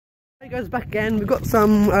Hey guys, back again. We've got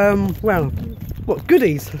some, well, what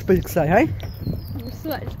goodies, I suppose you could say, hey?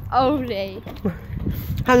 Such oldie.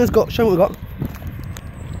 Hannah's got, show me what we've got.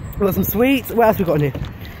 We've got some sweets. What else have we got in here?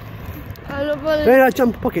 I love one. Very nice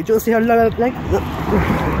jumper pocket. Do you want to see how low her leg?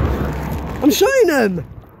 I'm showing them!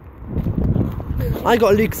 I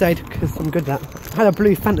got a Lucozade because I'm good at that. I had a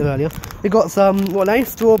blue Fanta earlier. We got some, what are they?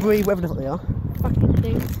 Strawberry, whatever the fuck they are. Fucking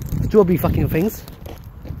things. Strawberry fucking things.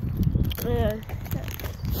 Yeah.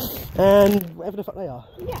 And whatever the fuck they are.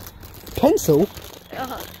 Yeah. Pencil?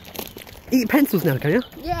 Uh-huh. Eat pencils now, can you?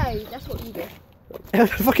 Yeah, that's what you do.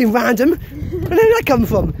 Fucking random. Where did that come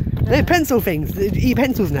from? They're pencil things. They eat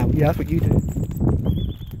pencils now. Yeah, that's what you do.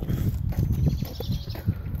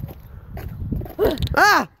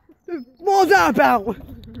 Ah! What was that about?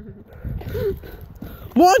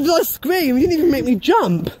 Why did I scream? You didn't even make me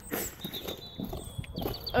jump.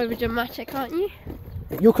 Over dramatic, aren't you?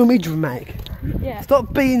 You're calling me dramatic. Yeah.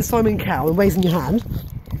 Stop being Simon Cowell and raising your hand.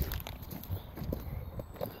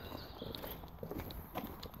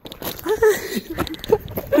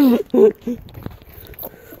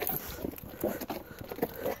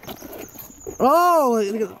 Oh!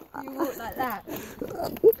 You walk like that.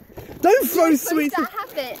 Don't throw sweets. That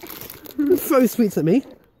habit. Don't throw sweets at me.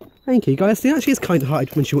 Thank you, guys. See, she is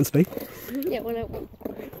kind-hearted when she wants to be. Yeah, when I want.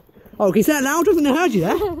 Oh, can you say that loud? I haven't heard you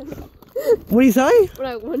there. What do you say? When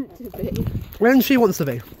I want to be. When she wants to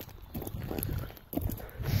be.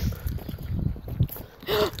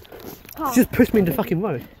 She just pushed me into fucking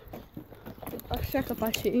road. I'll check if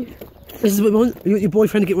I shoot you. This is what you want? You want your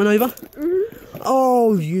boyfriend to get run over? Mm-hmm.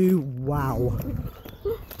 Oh, you wow.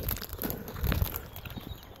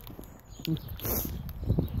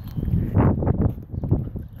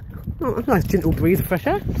 Oh, that's a nice gentle breeze of fresh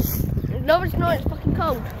air. No, it's not. It's fucking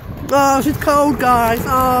cold. Oh, she's cold, guys.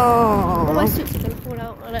 All my Oh. suits are going to fall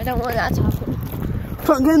out, and I don't want that to happen.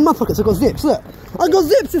 Can't get in my pockets. I've got zips. Look. I got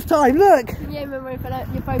zips this time. Look. Yeah, remember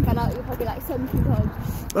when your phone fell out, you're probably like 70 times.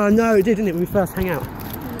 Oh, no, it did, didn't it, when we first hang out?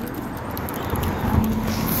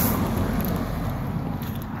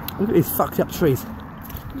 Look at these fucked up trees.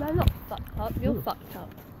 No, I'm not fucked up. You're fucked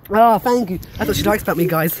up. Oh, thank you. That's what she likes about me,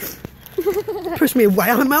 guys. Push me away.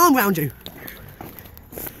 I have my arm around you.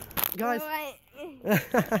 Guys.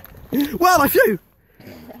 Well, my shoe.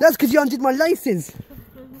 That's because you undid my laces.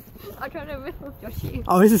 I tried to rip off your shoe.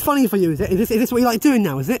 Oh, this is funny for you, is it? Is this what you like doing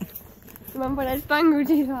now, is it? Remember when I strangled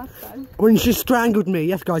you last time? When she strangled me.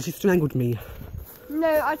 Yes, guys, she strangled me.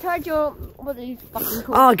 No, I tried your... What are you fucking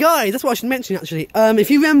called? Oh, guys, that's what I should mention, actually. If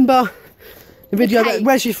you remember the video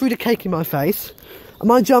where she threw the cake in my face,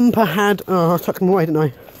 my jumper had... Oh, I tucked them away, didn't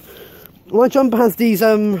I? My jumper has these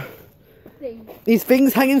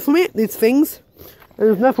things hanging from it. These things. And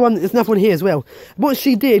there's another one here as well. What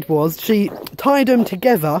she did was she tied them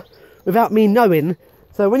together without me knowing.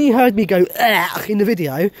 So when you heard me go "Ugh" in the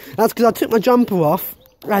video, that's because I took my jumper off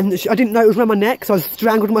and I didn't know it was around my neck, so I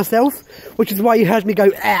strangled myself, which is why you heard me go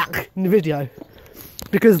 "Ugh" in the video.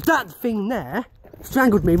 Because that thing there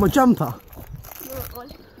strangled me, my jumper.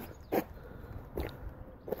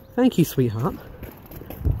 Thank you, sweetheart.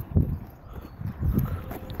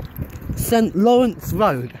 St. Lawrence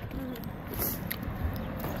Road.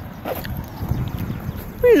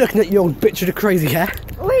 What are you looking at, you old bitch with the crazy hair?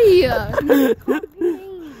 Oi!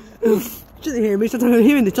 Doesn't hear me, she doesn't have a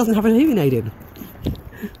hearing, it doesn't have a hearing aid in.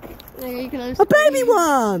 No, you can A baby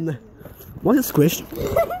one! Why is it squished?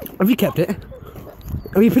 Have you kept it?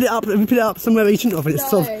 Have you put it up? Have you put it up somewhere you shouldn't have? And it's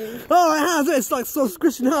sort of, oh, it has. It's like sort of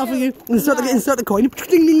squished in half for you. Insert the coin.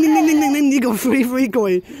 Ding ding ding ding ding ding. You got three free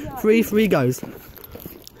coin. Three free goes.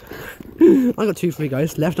 I got 2 free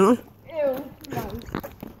goes left, don't I? Ew. No.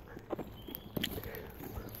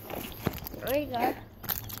 There you go.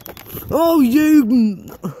 Oh, you!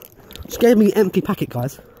 Just gave me an empty packet,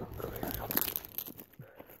 guys.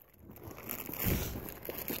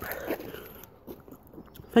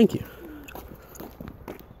 Thank you.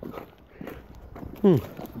 Oh,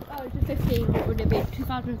 it's a 15. What would it be?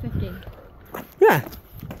 2015. Yeah.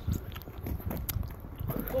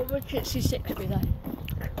 What would 66 be though?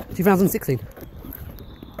 2016.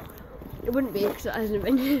 It wouldn't be because it hasn't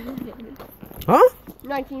been. Huh?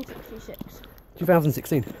 1966.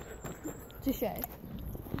 2016. To show.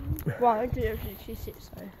 Why did 66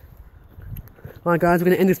 though? Alright guys, we're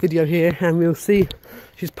going to end this video here and we'll see.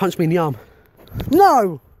 She's punched me in the arm.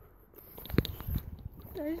 No!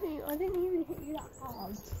 I didn't even hit you that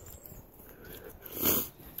hard.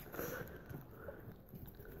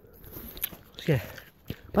 Yeah.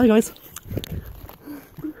 Bye guys.